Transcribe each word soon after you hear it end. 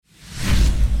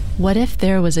What if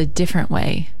there was a different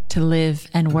way to live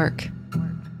and work?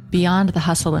 Beyond the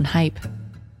hustle and hype,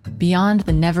 beyond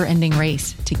the never-ending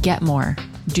race to get more,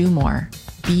 do more,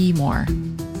 be more.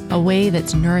 A way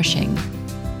that's nourishing,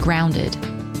 grounded,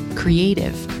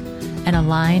 creative, and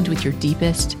aligned with your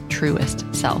deepest, truest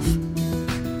self.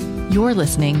 You're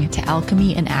listening to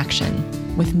Alchemy in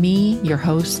Action with me, your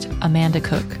host, Amanda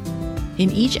Cook. In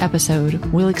each episode,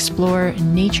 we'll explore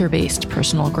nature-based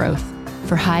personal growth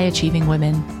for high-achieving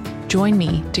women. Join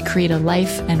me to create a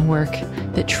life and work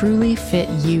that truly fit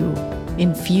you,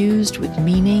 infused with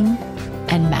meaning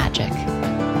and magic.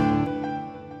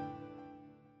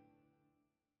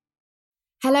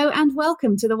 Hello and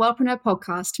welcome to the Wellpreneur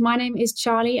podcast. My name is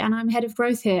Charlie and I'm head of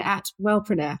growth here at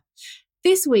Wellpreneur.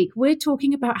 This week, we're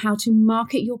talking about how to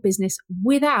market your business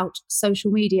without social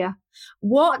media.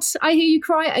 What? I hear you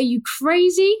cry. Are you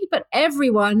crazy? But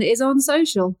everyone is on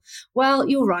social. Well,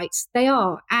 you're right. They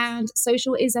are. And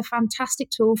social is a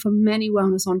fantastic tool for many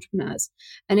wellness entrepreneurs,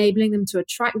 enabling them to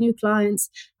attract new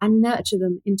clients and nurture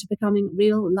them into becoming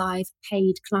real, live,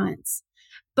 paid clients.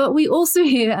 But we also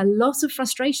hear a lot of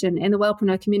frustration in the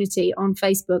Wellpreneur community on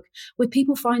Facebook with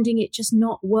people finding it just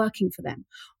not working for them,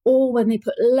 or when they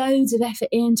put loads of effort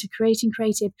into creating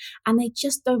creative and they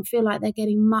just don't feel like they're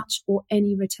getting much or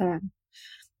any return.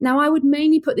 Now, I would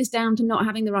mainly put this down to not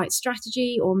having the right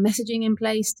strategy or messaging in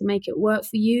place to make it work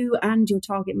for you and your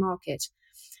target market.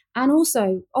 And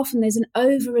also, often there's an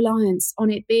over-reliance on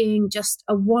it being just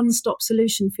a one-stop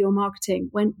solution for your marketing,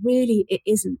 when really it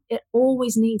isn't. It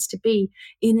always needs to be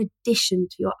in addition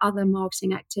to your other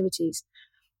marketing activities.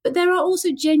 But there are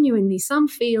also genuinely some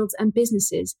fields and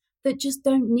businesses that just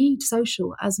don't need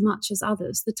social as much as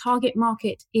others. The target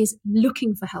market is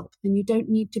looking for help, and you don't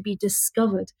need to be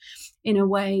discovered in a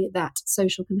way that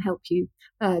social can help you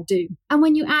do. And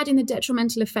when you add in the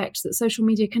detrimental effects that social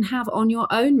media can have on your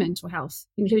own mental health,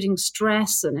 including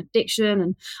stress and addiction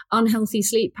and unhealthy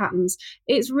sleep patterns,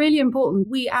 it's really important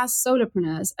we as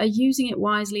solopreneurs are using it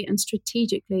wisely and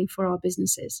strategically for our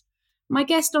businesses. My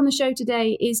guest on the show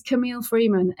today is Camille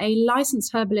Freeman, a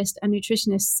licensed herbalist and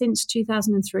nutritionist since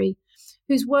 2003,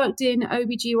 who's worked in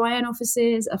OBGYN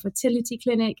offices, a fertility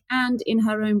clinic, and in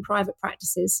her own private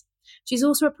practices. She's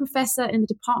also a professor in the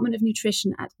Department of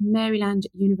Nutrition at Maryland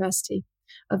University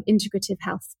of Integrative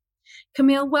Health.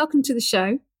 Camille, welcome to the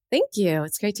show. Thank you.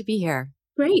 It's great to be here.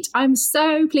 Great. I'm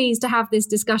so pleased to have this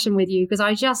discussion with you because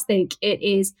I just think it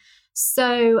is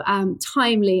so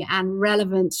timely and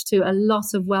relevant to a lot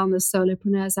of wellness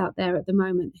solopreneurs out there at the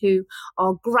moment who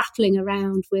are grappling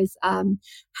around with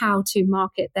how to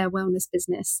market their wellness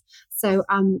business. So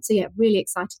yeah, really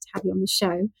excited to have you on the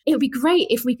show. It would be great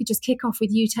if we could just kick off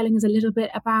with you telling us a little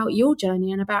bit about your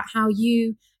journey and about how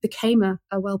you became a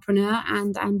wellpreneur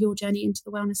and your journey into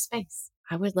the wellness space.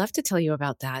 I would love to tell you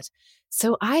about that.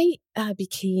 So I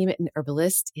became an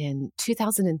herbalist in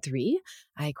 2003.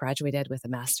 I graduated with a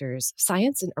master's of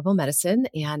science in herbal medicine,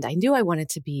 and I knew I wanted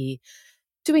to be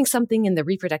doing something in the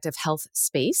reproductive health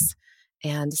space.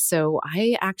 And so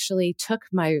I actually took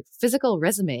my physical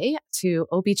resume to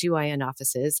OBGYN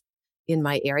offices in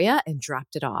my area and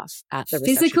dropped it off at the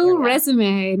physical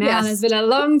resume. Now, yes. There's been a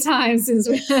long time since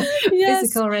yes.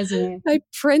 Physical resume. I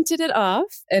printed it off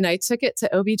and I took it to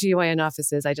OBGYN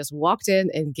offices. I just walked in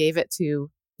and gave it to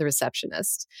the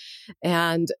receptionist.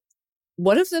 And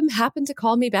one of them happened to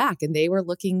call me back, and they were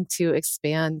looking to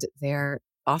expand their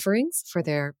offerings for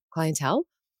their clientele.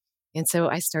 And so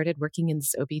I started working in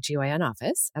this OBGYN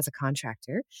office as a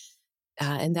contractor.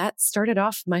 And that started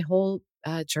off my whole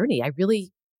journey. I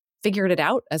really figured it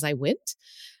out as I went.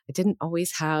 I didn't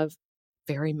always have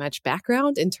very much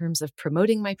background in terms of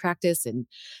promoting my practice and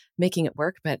making it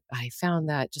work, but I found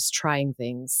that just trying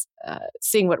things,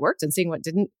 seeing what worked and seeing what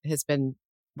didn't has been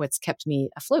what's kept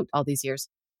me afloat all these years.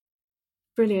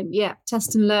 Brilliant. Yeah.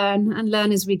 Test and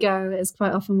learn as we go, as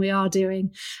quite often we are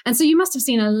doing. And so you must have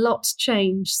seen a lot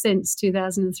change since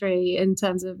 2003 in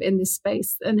terms of in this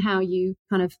space and how you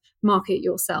kind of market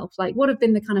yourself. Like, what have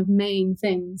been the kind of main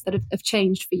things that have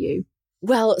changed for you?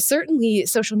 Well, certainly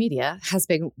social media has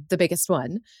been the biggest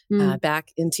one.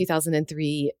 Back in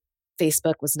 2003,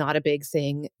 Facebook was not a big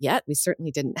thing yet. We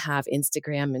certainly didn't have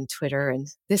Instagram and Twitter and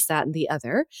this, that, and the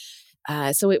other.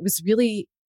 So it was really,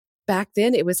 back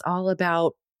then, it was all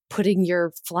about putting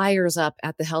your flyers up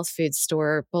at the health food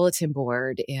store bulletin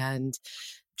board and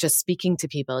just speaking to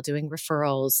people, doing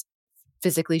referrals,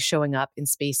 physically showing up in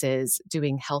spaces,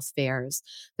 doing health fairs.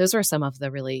 Those were some of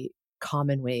the really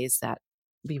common ways that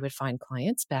we would find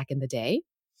clients back in the day.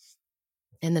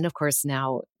 And then, of course,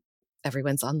 now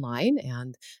everyone's online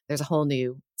and there's a whole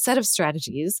new set of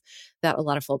strategies that a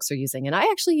lot of folks are using. And I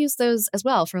actually used those as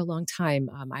well for a long time.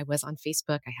 I was on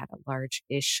Facebook. I had a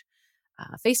large-ish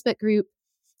Facebook group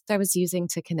that I was using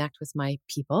to connect with my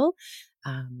people.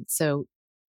 So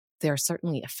there are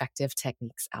certainly effective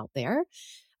techniques out there.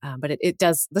 But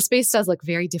the space does look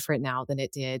very different now than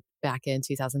it did back in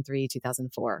 2003,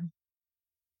 2004.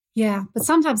 Yeah, but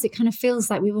sometimes it kind of feels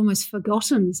like we've almost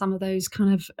forgotten some of those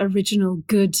kind of original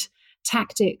good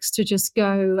tactics to just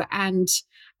go and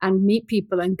meet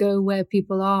people and go where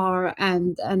people are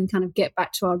and kind of get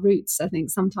back to our roots. I think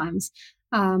sometimes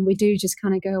we do just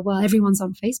kind of go, well, everyone's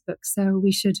on Facebook, so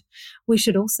we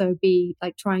should also be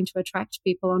like trying to attract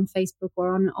people on Facebook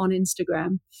or on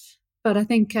Instagram. But I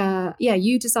think,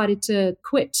 you decided to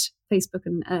quit Facebook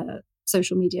and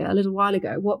social media a little while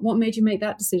ago. What made you make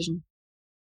that decision?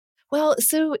 Well,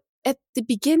 so at the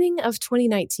beginning of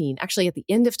 2019, actually at the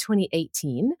end of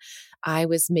 2018, I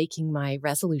was making my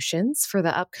resolutions for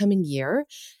the upcoming year.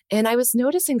 And I was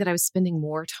noticing that I was spending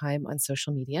more time on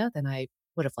social media than I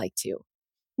would have liked to,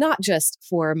 not just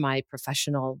for my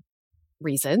professional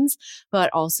reasons, but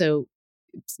also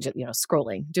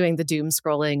scrolling, doing the doom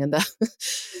scrolling and the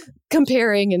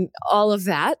comparing and all of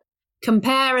that.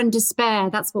 Compare and despair.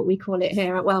 That's what we call it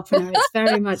here at Wellpreneur. It's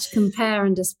very much compare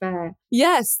and despair.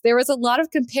 Yes, there was a lot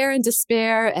of compare and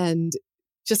despair and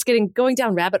just going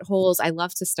down rabbit holes. I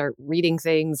love to start reading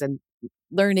things and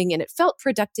learning, and it felt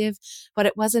productive, but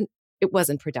it wasn't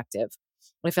productive.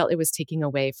 I felt it was taking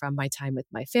away from my time with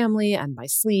my family and my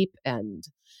sleep. And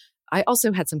I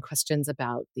also had some questions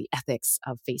about the ethics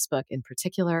of Facebook in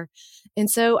particular. And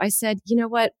so I said, you know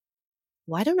what?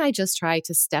 Why don't I just try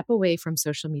to step away from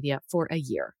social media for a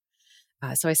year?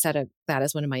 So I set that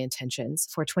as one of my intentions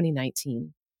for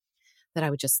 2019, that I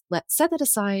would just set that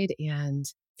aside and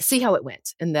see how it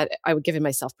went. And that I would give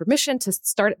myself permission to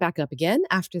start it back up again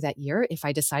after that year if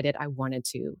I decided I wanted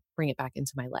to bring it back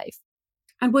into my life.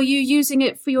 And were you using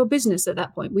it for your business at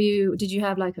that point? Did you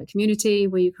have like a community?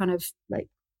 Were you kind of like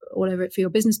all over it for your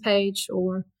business page,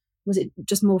 or was it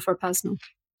just more for a personal?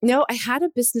 No, I had a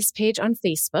business page on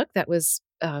Facebook that was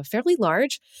fairly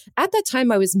large. At that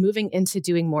time, I was moving into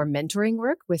doing more mentoring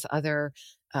work with other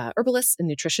herbalists and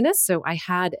nutritionists. So I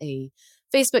had a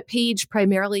Facebook page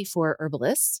primarily for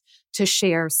herbalists to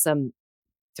share some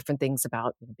different things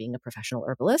about being a professional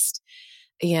herbalist.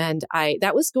 And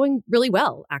that was going really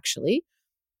well, actually.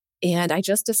 And I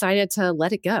just decided to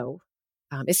let it go.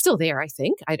 It's still there, I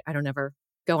think. I don't ever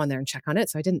go on there and check on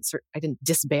it. So I didn't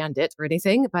disband it or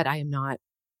anything, but I'm not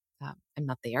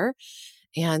there.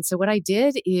 And so what I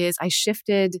did is I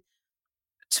shifted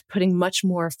to putting much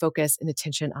more focus and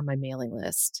attention on my mailing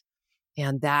list.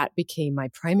 And that became my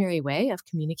primary way of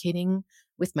communicating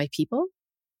with my people.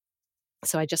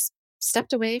 So I just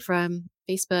stepped away from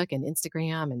Facebook and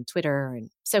Instagram and Twitter and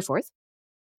so forth.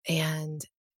 And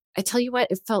I tell you what,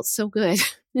 it felt so good.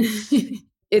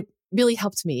 It really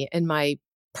helped me in my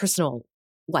personal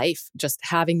life, just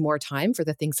having more time for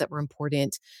the things that were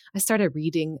important. I started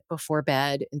reading before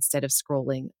bed instead of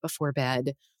scrolling before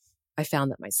bed. I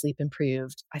found that my sleep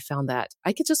improved. I found that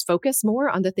I could just focus more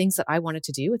on the things that I wanted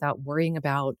to do without worrying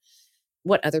about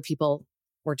what other people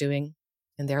were doing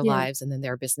in their lives and in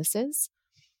their businesses.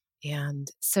 And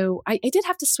so I did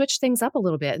have to switch things up a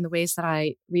little bit in the ways that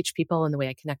I reach people and the way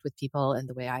I connect with people and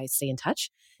the way I stay in touch.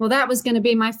 Well, that was going to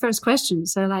be my first question.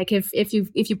 So like if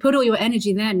you put all your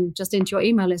energy then just into your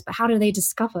email list, but how do they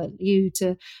discover you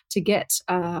to get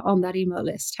on that email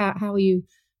list? How are you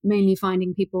mainly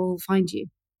finding people find you?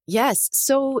 Yes.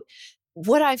 So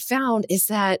what I've found is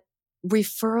that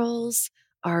referrals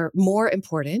are more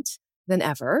important than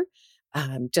ever.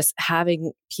 Just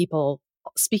having people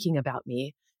speaking about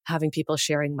me, having people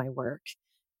sharing my work,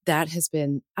 that has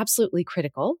been absolutely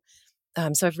critical.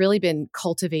 So I've really been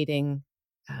cultivating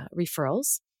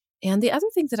referrals. And the other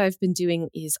thing that I've been doing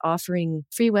is offering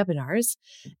free webinars.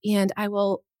 And I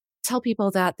will tell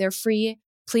people that they're free.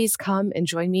 Please come and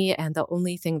join me. And the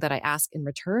only thing that I ask in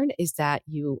return is that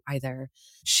you either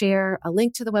share a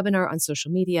link to the webinar on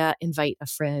social media, invite a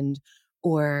friend,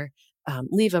 or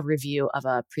leave a review of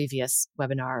a previous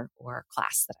webinar or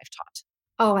class that I've taught.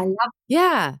 Oh, I love it.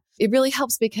 Yeah, it really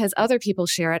helps because other people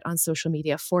share it on social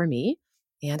media for me.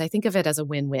 And I think of it as a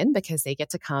win-win because they get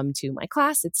to come to my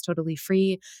class. It's totally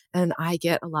free. And I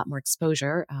get a lot more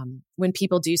exposure. When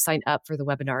people do sign up for the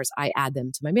webinars, I add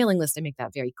them to my mailing list. I make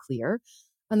that very clear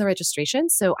on the registration.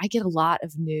 So I get a lot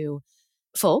of new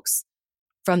folks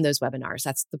from those webinars.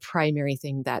 That's the primary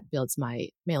thing that builds my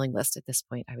mailing list at this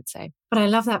point, I would say. But I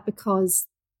love that because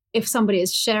if somebody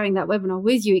is sharing that webinar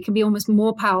with you, it can be almost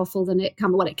more powerful than it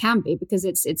can be because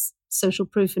it's social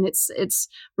proof and it's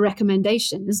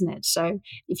recommendation, isn't it? So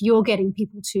if you're getting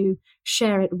people to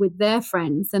share it with their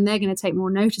friends, then they're going to take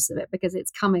more notice of it because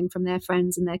it's coming from their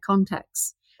friends and their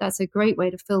contacts. That's a great way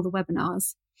to fill the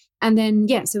webinars. And then,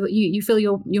 so you fill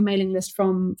your mailing list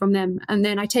from them. And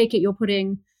then I take it you're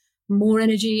putting more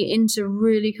energy into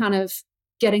really kind of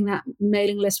getting that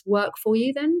mailing list work for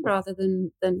you then, rather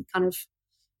than kind of,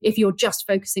 if you're just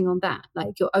focusing on that,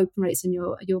 like your open rates and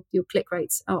your click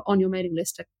rates on your mailing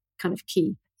list are kind of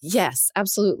key. Yes,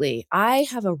 absolutely. I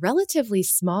have a relatively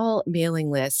small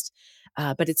mailing list,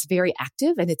 but it's very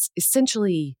active and it's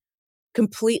essentially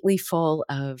completely full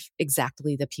of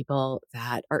exactly the people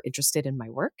that are interested in my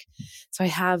work. So I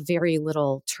have very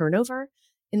little turnover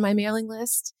in my mailing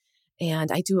list,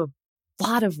 and I do a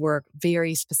lot of work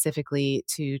very specifically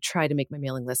to try to make my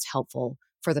mailing list helpful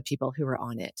for the people who are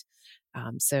on it.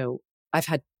 So I've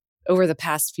had, over the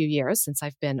past few years since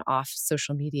I've been off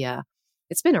social media,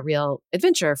 it's been a real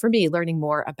adventure for me learning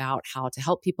more about how to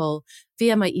help people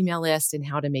via my email list and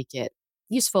how to make it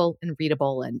useful and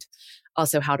readable, and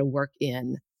also how to work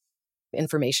in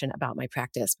information about my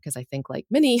practice. Because I think, like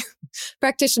many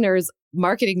practitioners,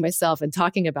 marketing myself and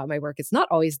talking about my work is not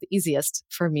always the easiest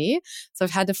for me. So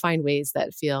I've had to find ways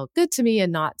that feel good to me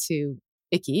and not too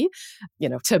icky,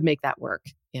 to make that work.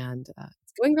 And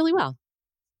it's going really well.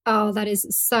 Oh, that is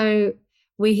so,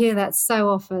 we hear that so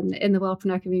often in the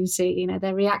Wellpreneur community.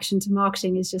 Their reaction to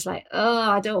marketing is just like,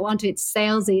 oh, I don't want it. It's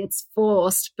salesy, it's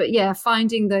forced. But yeah,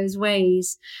 finding those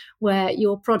ways where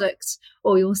your product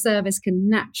or your service can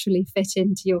naturally fit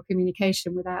into your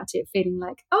communication without it feeling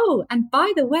like, oh, and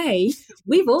by the way,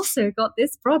 we've also got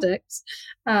this product.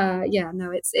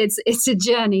 It's a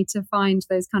journey to find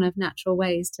those kind of natural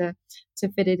ways to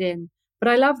fit it in. But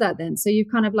I love that then. So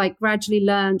you've kind of like gradually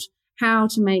learned how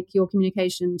to make your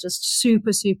communication just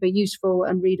super, super useful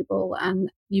and readable.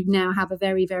 And you now have a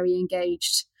very, very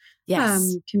engaged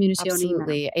community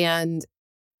absolutely. on email. And,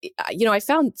 I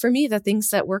found for me, the things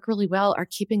that work really well are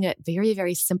keeping it very,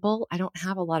 very simple. I don't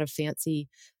have a lot of fancy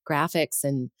graphics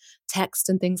and text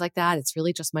and things like that. It's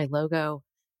really just my logo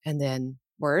and then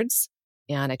words.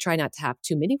 And I try not to have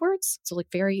too many words. So like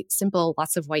very simple,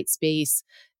 lots of white space,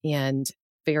 and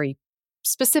very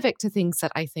specific to things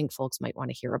that I think folks might want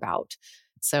to hear about.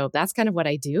 So that's kind of what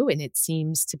I do. And it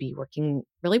seems to be working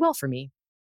really well for me.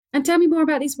 And tell me more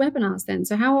about these webinars then.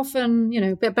 So how often,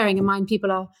 bearing in mind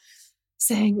people are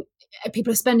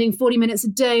spending 40 minutes a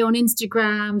day on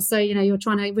Instagram. So, you're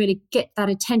trying to really get that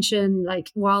attention, like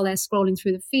while they're scrolling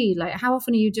through the feed. Like how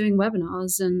often are you doing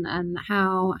webinars and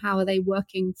how are they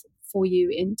working for you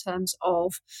in terms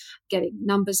of getting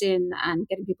numbers in and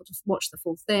getting people to watch the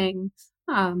full thing?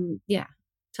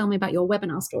 Tell me about your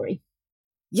webinar story.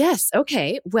 Yes.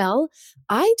 Okay. Well,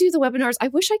 I do the webinars. I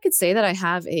wish I could say that I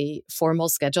have a formal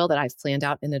schedule that I've planned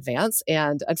out in advance.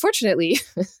 And unfortunately,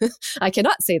 I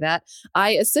cannot say that.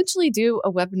 I essentially do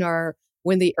a webinar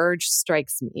when the urge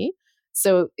strikes me.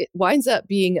 So it winds up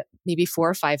being maybe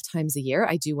 4 or 5 times a year.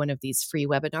 I do one of these free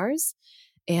webinars,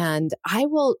 and I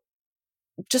will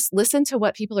just listen to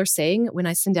what people are saying when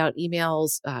I send out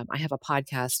emails. I have a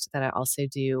podcast that I also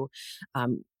do.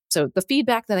 So the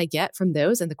feedback that I get from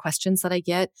those and the questions that I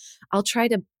get, I'll try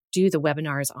to do the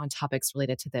webinars on topics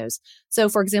related to those. So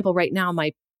for example, right now,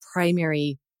 my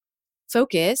primary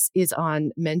focus is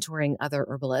on mentoring other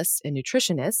herbalists and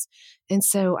nutritionists. And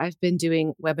so I've been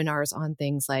doing webinars on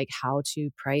things like how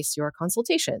to price your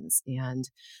consultations and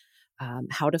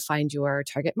how to find your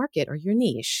target market or your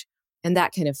niche and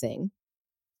that kind of thing.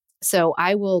 So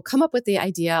I will come up with the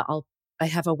idea. I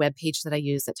have a web page that I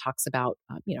use that talks about,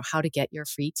 how to get your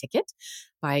free ticket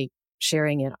by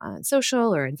sharing it on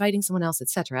social or inviting someone else,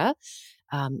 etc.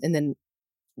 And then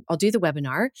I'll do the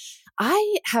webinar.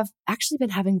 I have actually been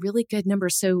having really good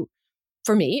numbers. So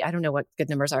for me, I don't know what good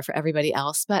numbers are for everybody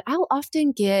else, but I'll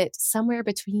often get somewhere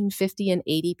between 50 and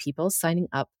 80 people signing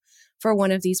up for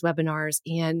one of these webinars.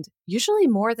 And usually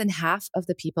more than half of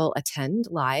the people attend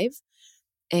live,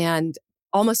 and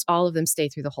almost all of them stay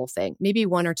through the whole thing. Maybe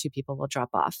 1 or 2 people will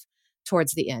drop off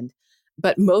towards the end.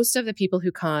 But most of the people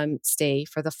who come stay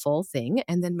for the full thing.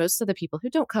 And then most of the people who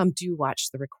don't come do watch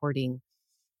the recording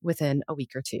within a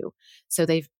week or 2. So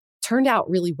they've turned out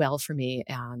really well for me,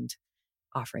 and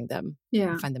offering them,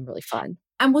 I find them really fun.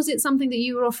 And was it something that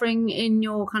you were offering in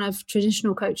your kind of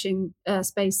traditional coaching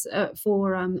space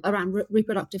for around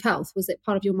reproductive health? Was it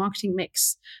part of your marketing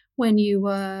mix when you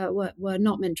were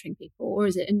not mentoring people, or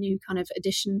is it a new kind of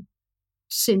addition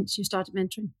since you started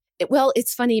mentoring? Well,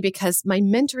 it's funny because my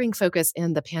mentoring focus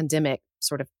and the pandemic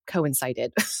sort of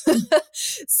coincided.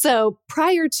 So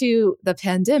prior to the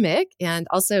pandemic, and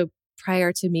also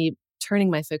prior to me turning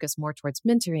my focus more towards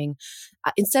mentoring,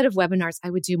 instead of webinars, I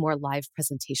would do more live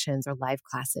presentations or live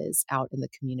classes out in the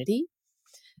community.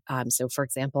 So for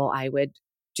example, I would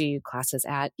do classes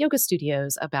at yoga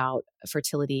studios about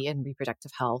fertility and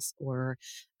reproductive health, or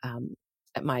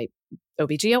at my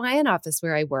OBGYN office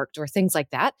where I worked, or things like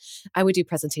that. I would do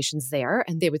presentations there,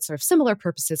 and they would serve similar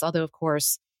purposes, although of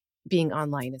course, being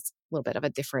online is a little bit of a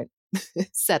different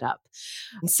setup.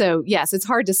 So yes, it's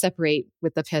hard to separate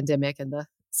with the pandemic and the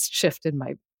shift in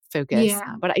my focus.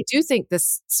 Yeah. But I do think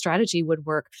this strategy would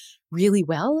work really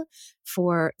well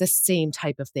for the same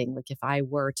type of thing. Like if I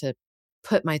were to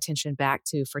put my attention back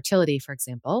to fertility, for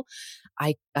example,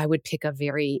 I would pick a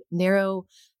very narrow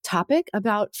topic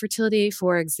about fertility.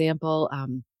 For example,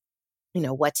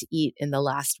 what to eat in the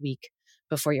last week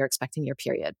before you're expecting your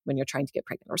period when you're trying to get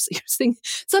pregnant, or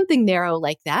something narrow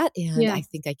like that. And I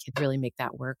think I could really make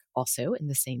that work also in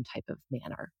the same type of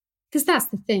manner. Because that's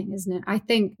the thing, isn't it? I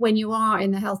think when you are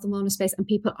in the health and wellness space and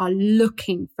people are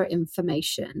looking for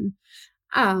information,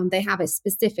 they have a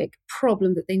specific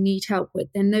problem that they need help with,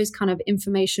 then those kind of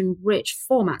information-rich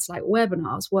formats like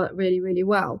webinars work really, really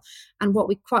well. And what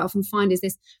we quite often find is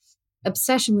this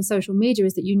obsession with social media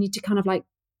is that you need to kind of like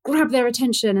grab their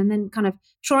attention and then kind of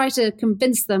try to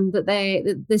convince them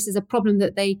that this is a problem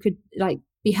that they could like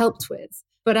be helped with.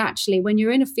 But actually, when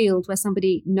you're in a field where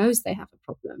somebody knows they have a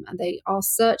problem and they are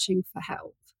searching for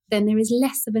help, then there is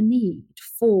less of a need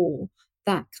for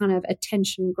that kind of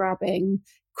attention grabbing,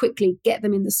 quickly get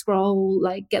them in the scroll,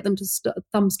 like get them to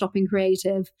thumb stopping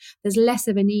creative. There's less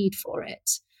of a need for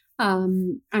it,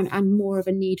 and more of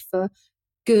a need for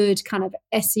good kind of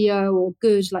SEO, or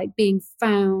good like being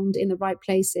found in the right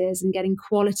places and getting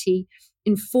quality,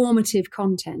 informative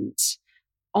content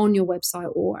on your website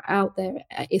or out there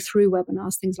through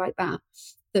webinars, things like that,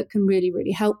 that can really,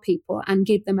 really help people and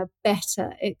give them a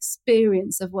better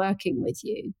experience of working with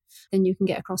you than you can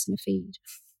get across in a feed.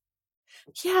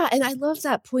 Yeah. And I love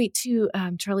that point too,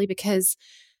 Charlie, because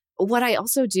what I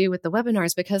also do with the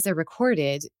webinars, because they're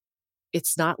recorded,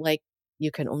 it's not like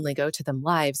you can only go to them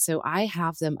live. So I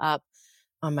have them up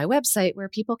on my website where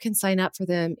people can sign up for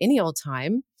them any old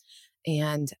time.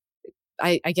 And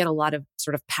I get a lot of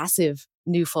sort of passive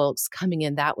new folks coming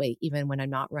in that way, even when I'm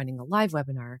not running a live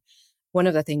webinar. One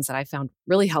of the things that I found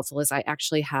really helpful is I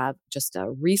actually have just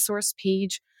a resource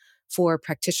page for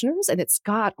practitioners, and it's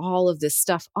got all of this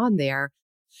stuff on there.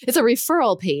 It's a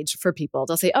referral page for people.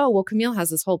 They'll say, oh, well, Camille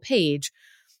has this whole page.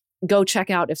 Go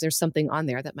check out if there's something on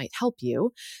there that might help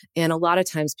you. And a lot of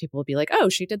times people will be like, oh,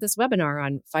 she did this webinar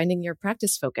on finding your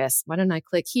practice focus. Why don't I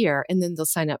click here? And then they'll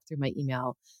sign up through my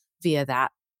email via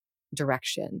that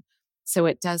direction. So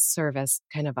it does serve as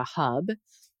kind of a hub.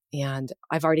 And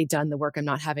I've already done the work. I'm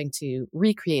not having to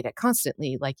recreate it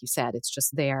constantly. Like you said, it's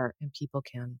just there and people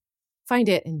can find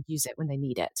it and use it when they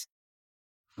need it.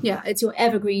 Yeah, it's your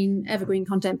evergreen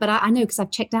content. But I know because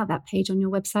I've checked out that page on your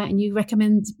website and you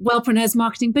recommend Wellpreneurs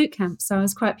Marketing Bootcamp. So I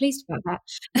was quite pleased about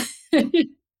that.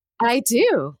 I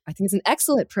do. I think it's an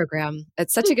excellent program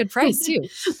at such a good price too.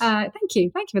 Thank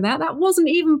you. Thank you for that. That wasn't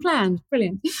even planned.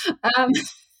 Brilliant.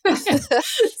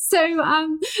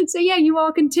 So yeah, you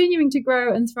are continuing to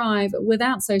grow and thrive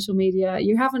without social media.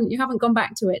 You haven't gone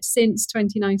back to it since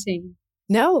 2019.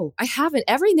 No, I haven't.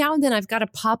 Every now and then I've got to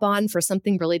pop on for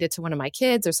something related to one of my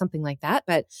kids or something like that.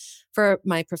 But for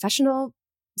my professional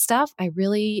stuff, I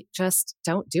really just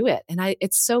don't do it. And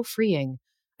it's so freeing.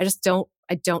 I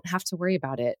don't have to worry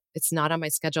about it. It's not on my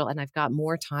schedule. And I've got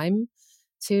more time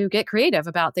to get creative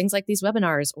about things like these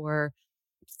webinars or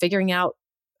figuring out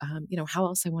how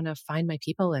else I want to find my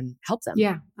people and help them.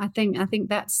 Yeah, I think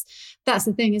that's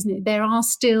the thing, isn't it? There are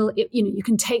still, you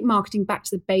can take marketing back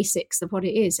to the basics of what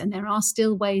it is, and there are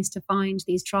still ways to find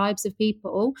these tribes of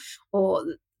people, or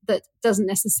that doesn't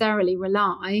necessarily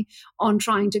rely on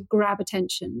trying to grab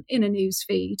attention in a news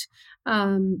feed.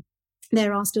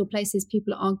 There are still places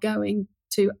people are going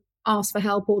to ask for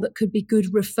help, or that could be good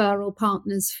referral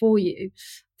partners for you,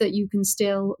 that you can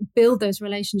still build those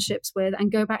relationships with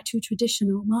and go back to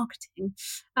traditional marketing,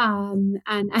 and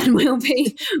will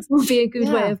be a good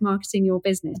way of marketing your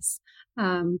business.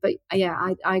 But yeah,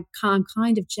 I'm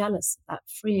kind of jealous of that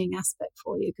freeing aspect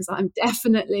for you, because I'm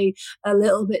definitely a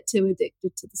little bit too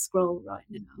addicted to the scroll right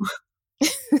now.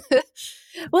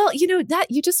 Well, that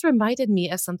you just reminded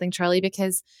me of something, Charlie,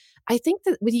 because I think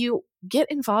that when you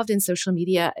get involved in social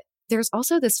media, there's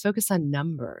also this focus on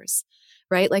numbers,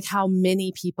 right? Like how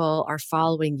many people are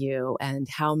following you and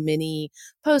how many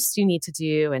posts you need to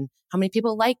do and how many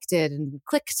people liked it and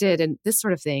clicked it and this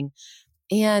sort of thing.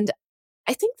 And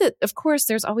I think that, of course,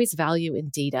 there's always value in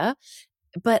data,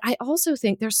 but I also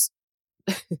think there's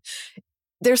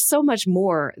so much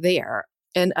more there.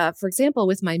 And for example,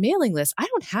 with my mailing list, I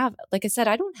don't have, like I said,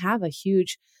 I don't have a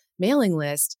huge mailing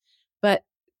list, but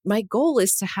my goal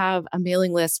is to have a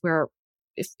mailing list where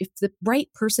if the right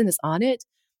person is on it,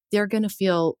 they're going to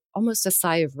feel almost a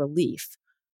sigh of relief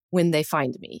when they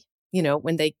find me,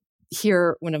 when they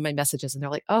hear one of my messages and they're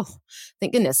like, oh,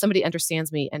 thank goodness somebody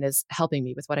understands me and is helping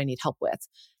me with what I need help with.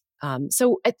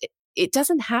 So it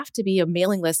doesn't have to be a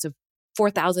mailing list of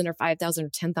 4,000 or 5,000 or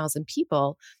 10,000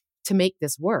 people to make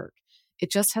this work. It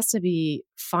just has to be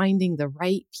finding the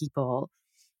right people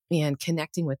and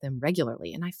connecting with them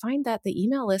regularly. And I find that the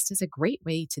email list is a great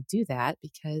way to do that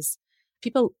because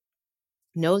people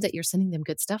know that you're sending them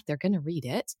good stuff. They're going to read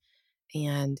it.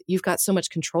 And you've got so much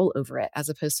control over it as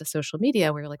opposed to social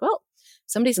media where you're like, well,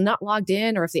 somebody's not logged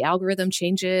in, or if the algorithm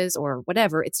changes or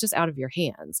whatever, it's just out of your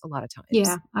hands a lot of times.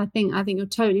 Yeah, I think you're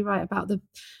totally right about the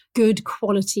good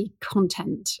quality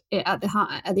content. At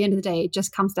the end of the day, it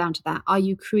just comes down to that. Are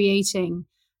you creating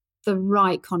the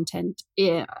right content?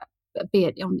 Yeah, be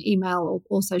it on email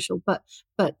or social, but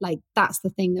like that's the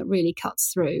thing that really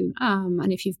cuts through.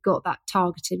 And if you've got that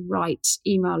targeted right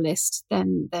email list,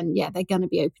 then yeah, they're going to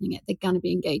be opening it. They're going to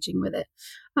be engaging with it.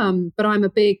 But I'm a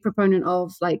big proponent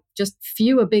of like just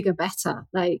fewer, bigger, better.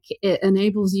 Like it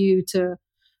enables you to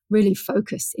really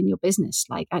focus in your business.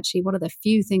 Like actually, what are the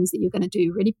few things that you're going to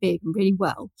do really big and really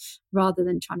well, rather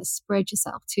than trying to spread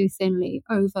yourself too thinly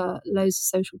over loads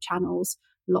of social channels,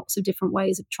 lots of different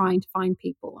ways of trying to find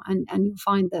people. And you'll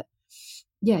find that,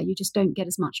 yeah, you just don't get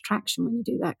as much traction when you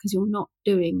do that because you're not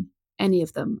doing any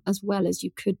of them as well as you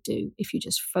could do if you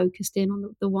just focused in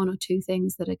on the one or two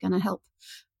things that are going to help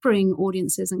bring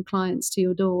audiences and clients to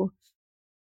your door.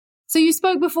 So you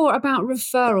spoke before about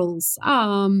referrals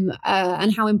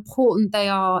and how important they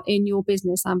are in your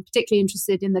business. I'm particularly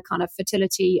interested in the kind of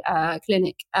fertility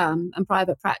clinic and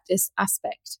private practice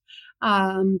aspect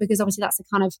because obviously that's a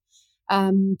kind of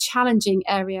challenging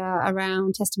area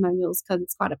around testimonials because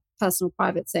it's quite a personal,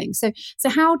 private thing. So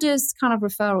how does kind of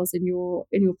referrals in your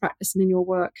practice and in your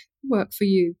work for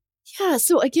you? Yeah.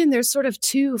 So again, there's sort of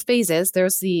two phases.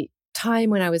 There's the time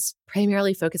when I was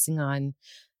primarily focusing on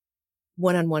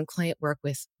one-on-one client work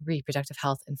with reproductive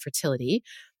health and fertility.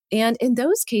 And in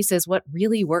those cases, what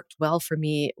really worked well for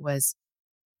me was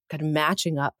kind of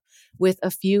matching up with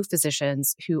a few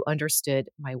physicians who understood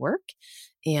my work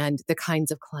and the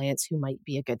kinds of clients who might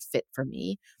be a good fit for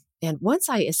me. And once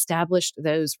I established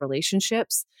those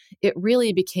relationships, it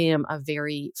really became a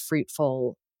very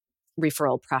fruitful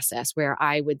referral process where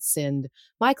I would send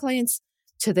my clients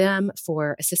to them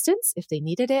for assistance if they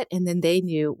needed it. And then they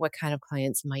knew what kind of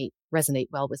clients might resonate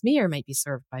well with me or might be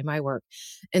served by my work.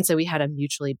 And so we had a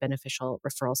mutually beneficial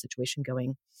referral situation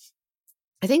going.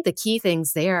 I think the key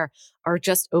things there are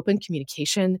just open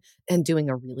communication and doing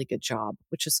a really good job,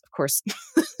 which is, of course,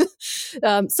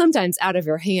 sometimes out of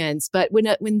your hands. But when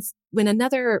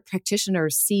another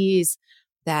practitioner sees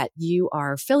that you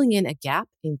are filling in a gap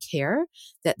in care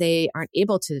that they aren't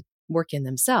able to work in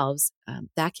themselves,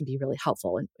 that can be really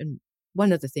helpful. And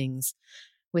one of the things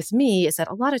with me is that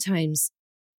a lot of times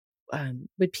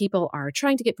when people are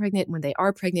trying to get pregnant, when they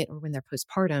are pregnant or when they're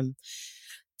postpartum,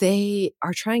 they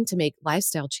are trying to make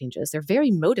lifestyle changes. They're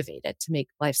very motivated to make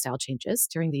lifestyle changes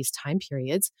during these time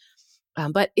periods.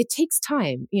 But it takes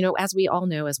time, as we all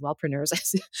know as wellpreneurs,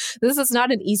 this is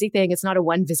not an easy thing. It's not a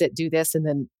one visit, do this, and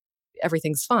then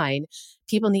everything's fine.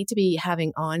 People need to be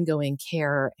having ongoing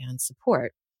care and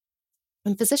support.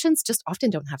 And physicians just often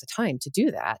don't have the time to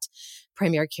do that.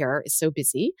 Primary care is so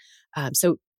busy.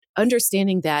 So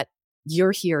understanding that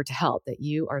you're here to help, that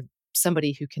you are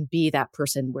somebody who can be that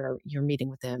person where you're meeting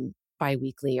with them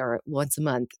biweekly or once a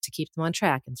month to keep them on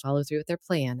track and follow through with their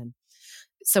plan and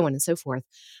so on and so forth.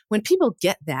 When people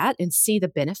get that and see the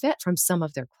benefit from some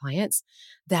of their clients,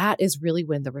 that is really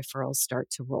when the referrals start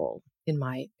to roll, in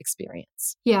my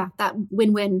experience. Yeah, that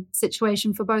win-win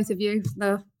situation for both of you.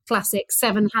 The classic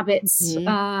 7 habits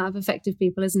of effective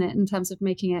people, isn't it? In terms of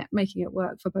making it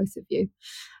work for both of you.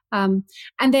 And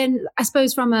then I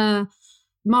suppose from a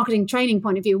marketing training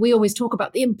point of view, we always talk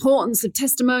about the importance of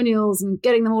testimonials and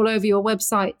getting them all over your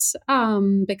website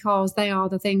because they are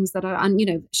the things that are,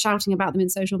 and shouting about them in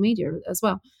social media as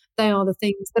well. They are the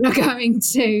things that are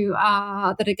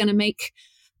going to make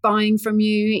buying from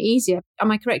you easier.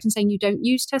 Am I correct in saying you don't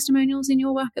use testimonials in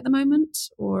your work at the moment?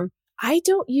 Or I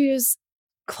don't use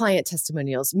client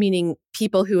testimonials, meaning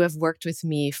people who have worked with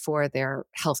me for their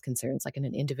health concerns, like in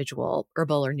an individual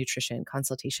herbal or nutrition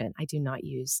consultation. I do not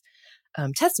use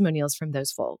testimonials from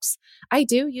those folks. I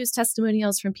do use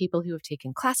testimonials from people who have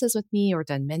taken classes with me or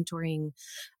done mentoring,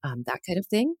 that kind of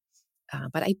thing.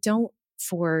 But I don't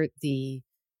for the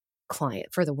client,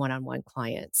 for the one-on-one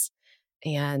clients.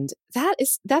 And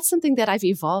that's something that I've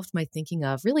evolved my thinking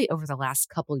of really over the last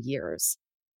couple years.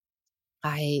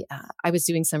 I was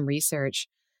doing some research,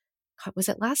 was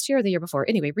it last year or the year before?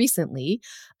 Anyway, recently,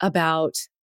 about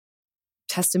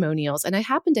testimonials. And I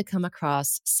happened to come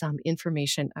across some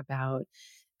information about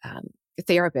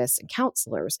therapists and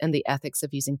counselors and the ethics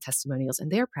of using testimonials in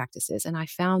their practices. And I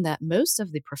found that most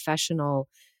of the professional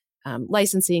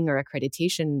licensing or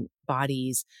accreditation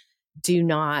bodies do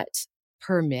not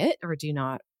permit or do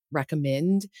not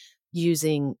recommend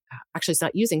using, actually, it's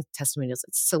not using testimonials,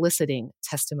 it's soliciting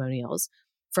testimonials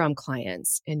from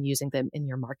clients and using them in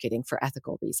your marketing for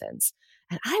ethical reasons.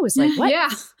 And I was like, what? Yeah.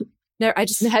 No, I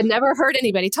just had never heard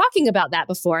anybody talking about that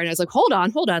before. And I was like, hold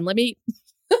on, let me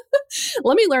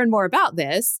let me learn more about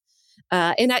this.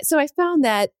 So I found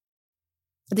that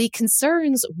the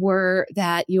concerns were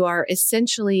that you are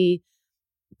essentially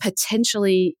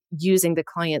potentially using the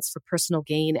clients for personal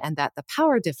gain, and that the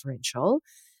power differential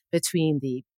between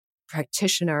the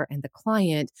practitioner and the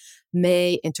client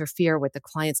may interfere with the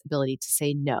client's ability to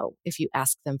say no if you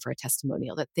ask them for a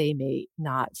testimonial, that they may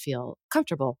not feel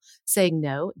comfortable saying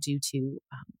no due to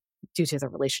the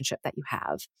relationship that you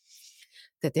have,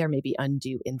 that there may be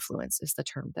undue influence is the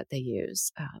term that they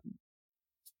use.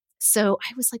 So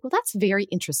I was like, well, that's very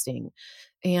interesting.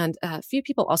 And a few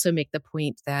people also make the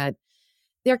point that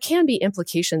there can be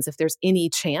implications if there's any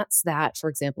chance that, for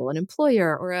example, an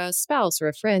employer or a spouse or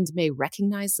a friend may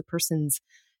recognize the person's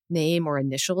name or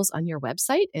initials on your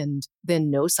website and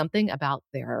then know something about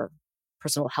their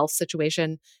personal health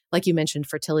situation. Like you mentioned,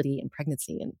 fertility and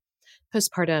pregnancy and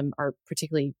postpartum are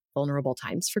particularly vulnerable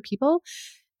times for people.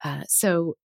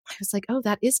 So I was like, oh,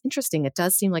 that is interesting. It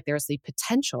does seem like there's the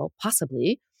potential,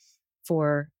 possibly,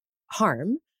 for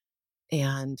harm.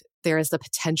 And there is the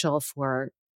potential for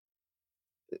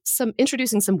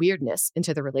introducing some weirdness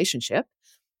into the relationship.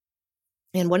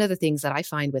 And one of the things that I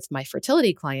find with my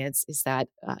fertility clients is that,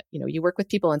 you work with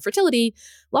people in fertility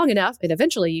long enough, and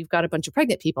eventually you've got a bunch of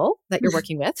pregnant people that you're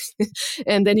working with.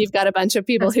 And then you've got a bunch of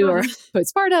people who are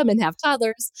postpartum and have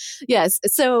toddlers. Yes.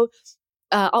 So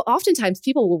oftentimes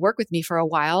people will work with me for a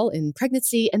while in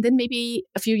pregnancy, and then maybe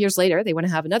a few years later, they want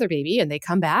to have another baby and they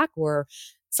come back, or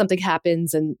something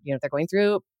happens and, they're going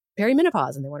through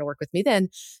perimenopause and they want to work with me then.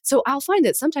 So I'll find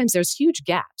that sometimes there's huge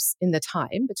gaps in the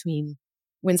time between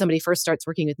when somebody first starts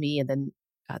working with me and then,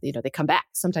 they come back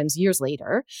sometimes years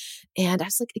later. And I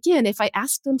was like, again, if I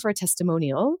ask them for a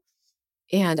testimonial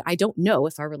and I don't know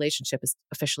if our relationship is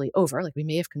officially over, like we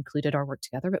may have concluded our work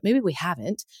together, but maybe we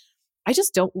haven't. I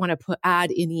just don't want to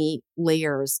add any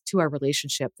layers to our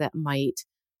relationship that might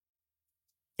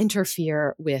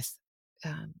interfere with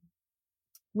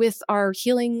our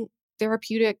healing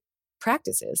therapeutic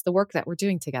practices, the work that we're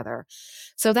doing together.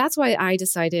 So that's why I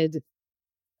decided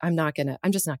I'm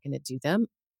just not gonna do them.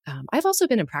 I've also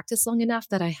been in practice long enough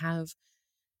that I have,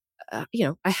 I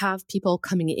have people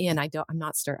coming in. I'm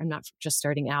not just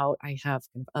starting out. I have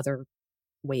kind of other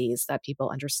ways that people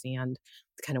understand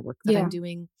the kind of work that I'm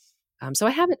doing. So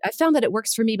I found that it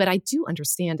works for me, but I do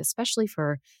understand, especially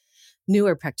for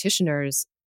newer practitioners,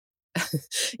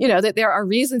 that there are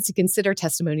reasons to consider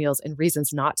testimonials and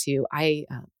reasons not to. I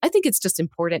think it's just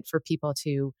important for people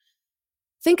to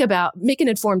make an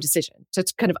informed decision, to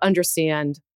kind of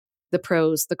understand the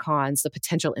pros, the cons, the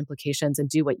potential implications, and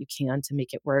do what you can to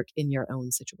make it work in your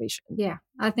own situation. Yeah,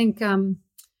 I think,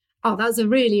 that's a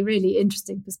really, really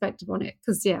interesting perspective on it.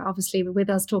 Because, obviously with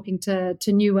us talking to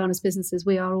new wellness businesses,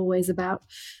 we are always about,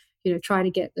 try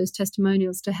to get those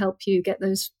testimonials to help you get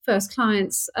those first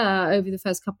clients over the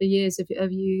first couple of years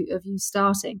of you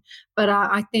starting. But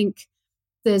I think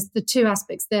there's the two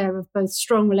aspects there of both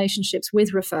strong relationships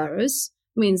with referrers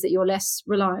means that you're less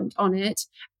reliant on it,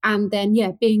 and then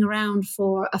being around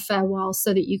for a fair while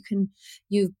so that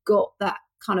you've got that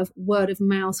kind of word of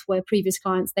mouth where previous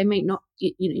clients, they may not,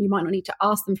 you might not need to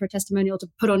ask them for a testimonial to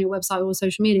put on your website or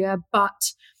social media,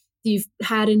 but you've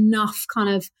had enough kind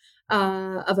of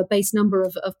a base number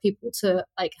of people to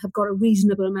have got a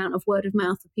reasonable amount of word of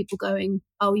mouth of people going,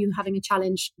 oh, you're having a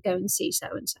challenge, go and see so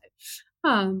and so.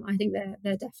 I think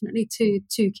they're definitely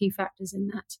two key factors in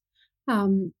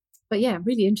that. But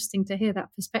really interesting to hear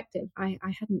that perspective. I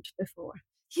hadn't before.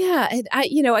 Yeah, and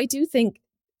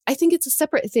I think it's a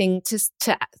separate thing to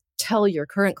tell your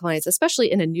current clients, especially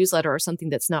in a newsletter or something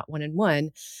that's not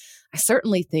one-on-one. I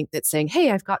certainly think that saying,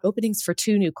 hey, I've got openings for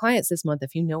 2 new clients this month.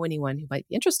 If you know anyone who might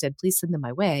be interested, please send them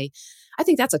my way. I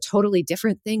think that's a totally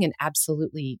different thing. And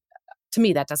absolutely, to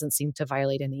me, that doesn't seem to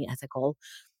violate any ethical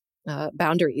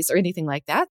boundaries or anything like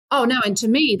that. Oh, no. And to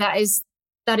me, that is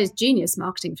genius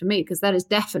marketing for me, because that is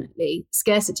definitely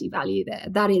scarcity value there.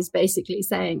 That is basically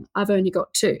saying, I've only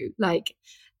got 2.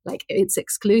 like it's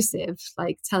exclusive,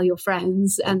 like tell your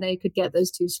friends and they could get those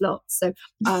 2 slots. So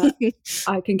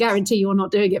I can guarantee you're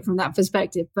not doing it from that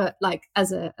perspective, but like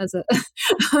as a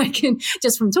I can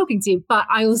just from talking to you, but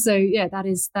I also, that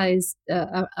is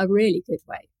a really good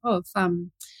way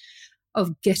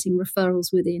of getting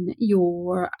referrals within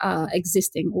your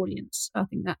existing audience. I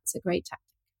think that's a great tactic.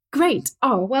 Great.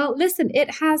 Oh, well, listen,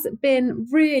 it has been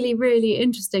really, really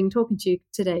interesting talking to you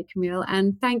today, Camille.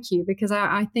 And thank you, because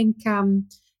I think,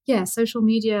 social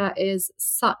media is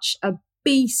such a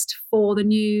beast for the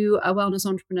new wellness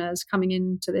entrepreneurs coming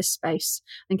into this space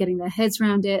and getting their heads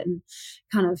around it. And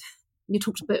kind of, you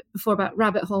talked a bit before about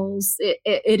rabbit holes.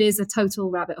 It is a total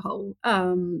rabbit hole.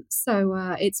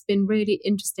 So it's been really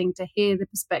interesting to hear the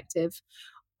perspective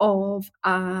of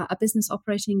a business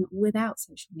operating without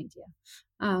social media.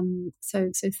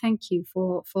 So thank you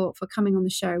for coming on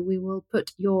the show. We will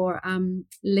put your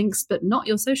links, but not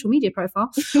your social media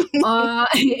profile,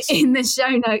 in the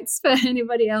show notes for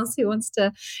anybody else who wants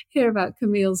to hear about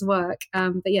Camille's work.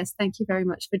 But yes, thank you very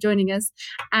much for joining us.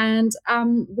 And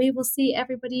we will see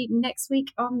everybody next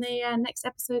week on the next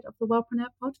episode of the Wellpreneur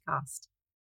podcast.